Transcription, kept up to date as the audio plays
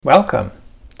Welcome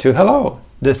to Hello,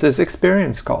 this is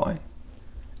Experience Calling.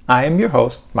 I am your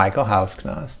host, Michael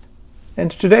Hausknost,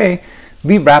 and today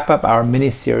we wrap up our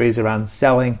mini-series around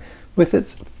selling with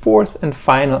its fourth and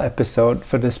final episode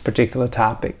for this particular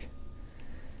topic.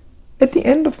 At the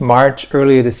end of March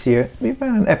earlier this year, we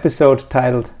ran an episode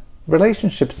titled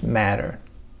Relationships Matter.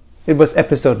 It was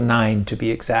episode 9 to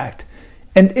be exact,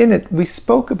 and in it we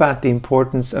spoke about the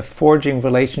importance of forging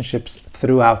relationships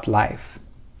throughout life.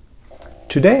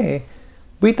 Today,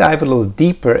 we dive a little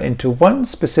deeper into one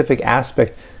specific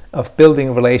aspect of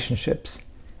building relationships,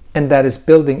 and that is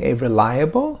building a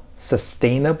reliable,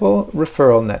 sustainable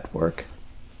referral network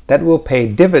that will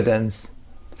pay dividends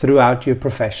throughout your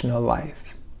professional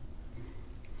life.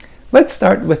 Let's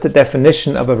start with the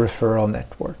definition of a referral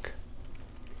network.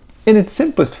 In its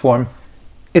simplest form,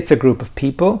 it's a group of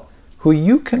people who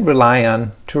you can rely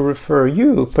on to refer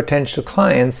you potential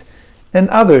clients and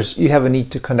others you have a need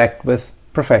to connect with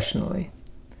professionally.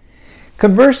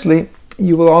 Conversely,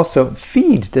 you will also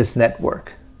feed this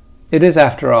network. It is,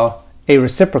 after all, a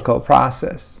reciprocal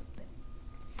process.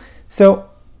 So,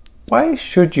 why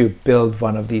should you build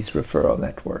one of these referral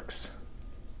networks?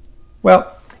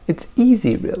 Well, it's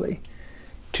easy, really,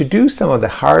 to do some of the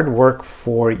hard work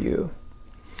for you.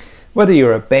 Whether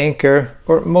you're a banker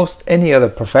or most any other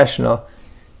professional,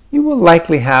 you will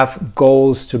likely have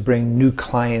goals to bring new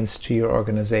clients to your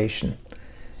organization.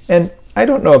 And I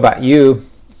don't know about you,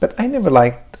 but I never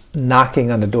liked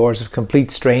knocking on the doors of complete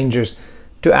strangers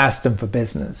to ask them for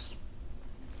business.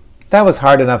 That was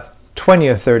hard enough 20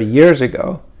 or 30 years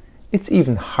ago. It's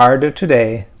even harder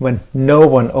today when no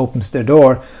one opens their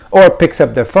door or picks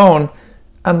up their phone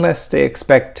unless they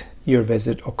expect your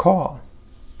visit or call.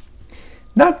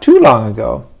 Not too long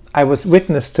ago, I was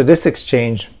witness to this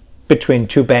exchange between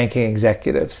two banking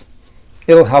executives.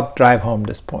 It'll help drive home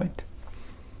this point.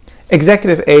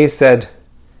 Executive A said,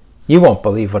 "You won't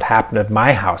believe what happened at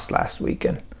my house last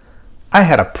weekend. I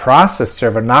had a process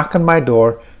server knock on my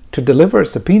door to deliver a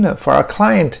subpoena for our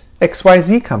client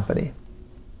XYZ company."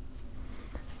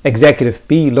 Executive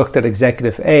B looked at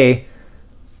Executive A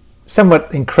somewhat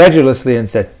incredulously and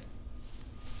said,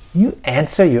 "You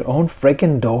answer your own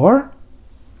friggin' door?"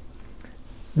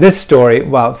 This story,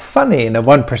 while funny in a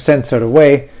 1% sort of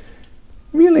way,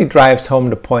 really drives home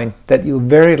the point that you'll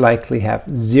very likely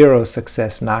have zero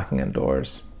success knocking on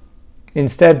doors.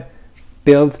 Instead,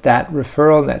 build that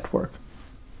referral network.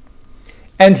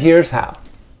 And here's how.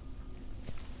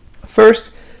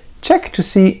 First, check to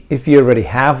see if you already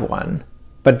have one,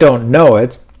 but don't know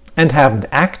it and haven't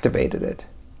activated it.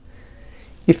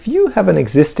 If you have an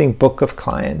existing book of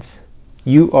clients,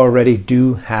 you already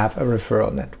do have a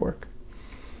referral network.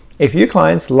 If your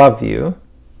clients love you,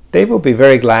 they will be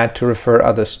very glad to refer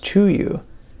others to you.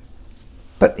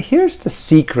 But here's the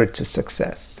secret to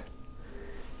success.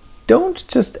 Don't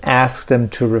just ask them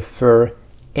to refer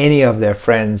any of their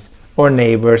friends or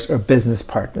neighbors or business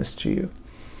partners to you.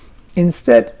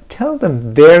 Instead, tell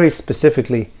them very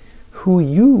specifically who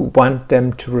you want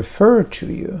them to refer to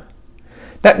you.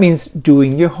 That means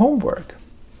doing your homework.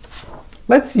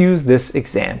 Let's use this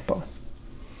example.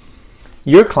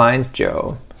 Your client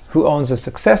Joe, who owns a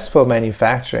successful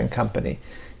manufacturing company,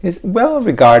 is well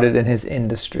regarded in his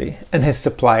industry and his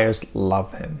suppliers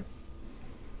love him.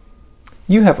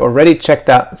 You have already checked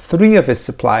out 3 of his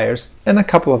suppliers and a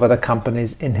couple of other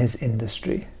companies in his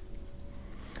industry.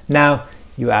 Now,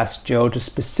 you ask Joe to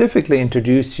specifically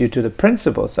introduce you to the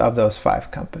principals of those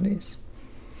 5 companies.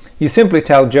 You simply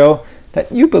tell Joe that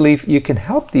you believe you can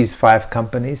help these 5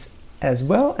 companies as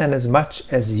well and as much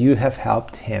as you have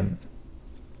helped him.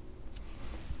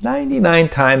 99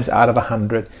 times out of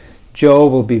 100, Joe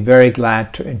will be very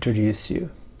glad to introduce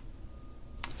you.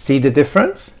 See the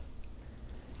difference?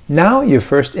 Now your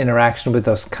first interaction with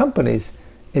those companies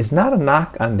is not a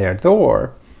knock on their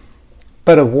door,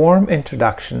 but a warm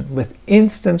introduction with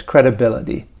instant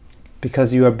credibility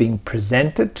because you are being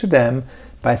presented to them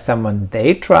by someone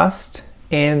they trust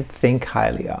and think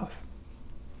highly of.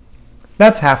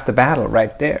 That's half the battle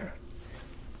right there.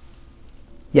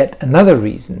 Yet another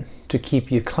reason to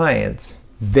keep your clients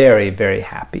very, very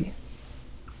happy.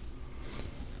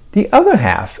 The other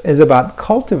half is about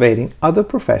cultivating other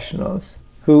professionals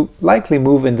who likely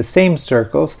move in the same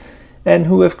circles and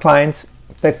who have clients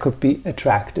that could be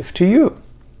attractive to you.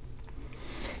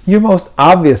 Your most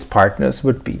obvious partners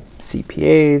would be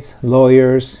CPAs,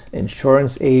 lawyers,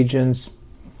 insurance agents,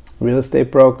 real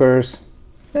estate brokers,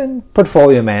 and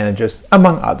portfolio managers,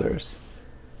 among others.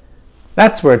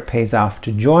 That's where it pays off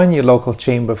to join your local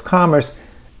Chamber of Commerce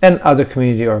and other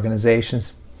community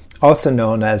organizations, also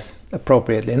known as,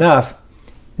 appropriately enough,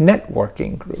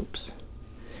 networking groups.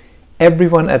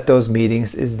 everyone at those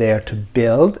meetings is there to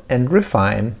build and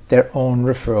refine their own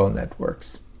referral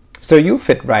networks. So you'll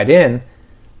fit right in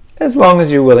as long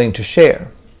as you're willing to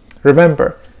share.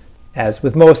 Remember, as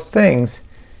with most things,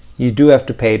 you do have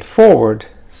to pay it forward,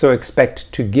 so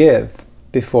expect to give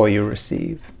before you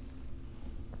receive.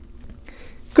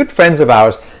 Good friends of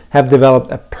ours have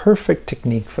developed a perfect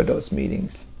technique for those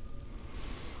meetings.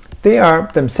 They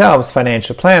are themselves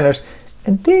financial planners,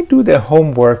 and they do their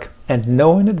homework and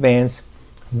know in advance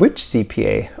which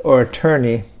CPA or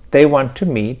attorney they want to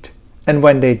meet, and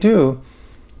when they do,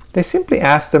 they simply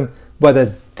ask them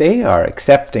whether they are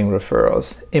accepting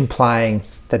referrals, implying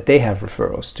that they have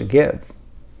referrals to give.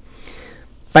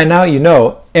 By now you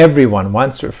know everyone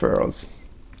wants referrals,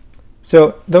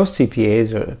 so those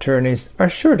CPAs or attorneys are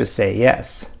sure to say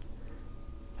yes.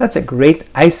 That's a great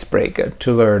icebreaker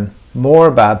to learn more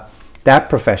about that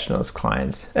professional's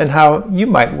clients and how you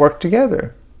might work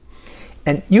together.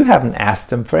 And you haven't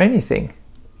asked them for anything.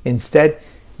 Instead,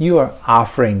 you are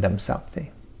offering them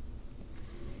something.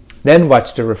 Then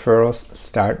watch the referrals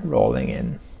start rolling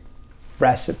in.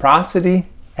 Reciprocity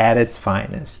at its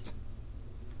finest.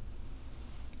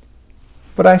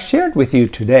 What I shared with you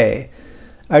today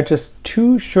are just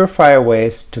 2 surefire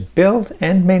ways to build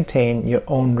and maintain your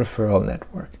own referral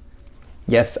network.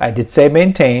 Yes, I did say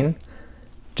maintain.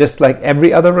 Just like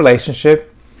every other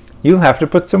relationship, you'll have to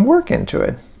put some work into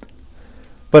it.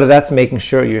 But that's making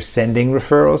sure you're sending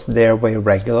referrals their way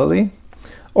regularly,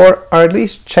 or are at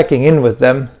least checking in with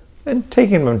them and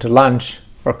taking them to lunch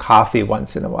or coffee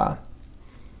once in a while.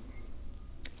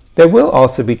 There will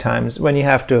also be times when you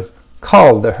have to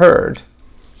cull the herd.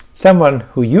 Someone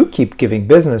who you keep giving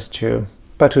business to,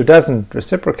 but who doesn't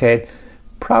reciprocate,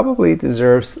 probably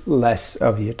deserves less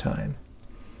of your time.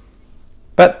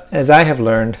 But as I have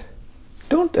learned,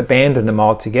 don't abandon them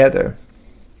altogether.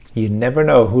 You never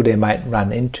know who they might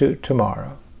run into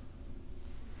tomorrow.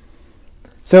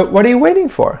 So what are you waiting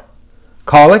for?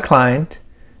 Call a client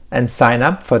and sign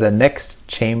up for the next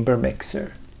Chamber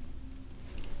Mixer.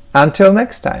 Until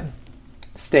next time,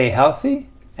 stay healthy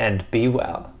and be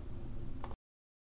well.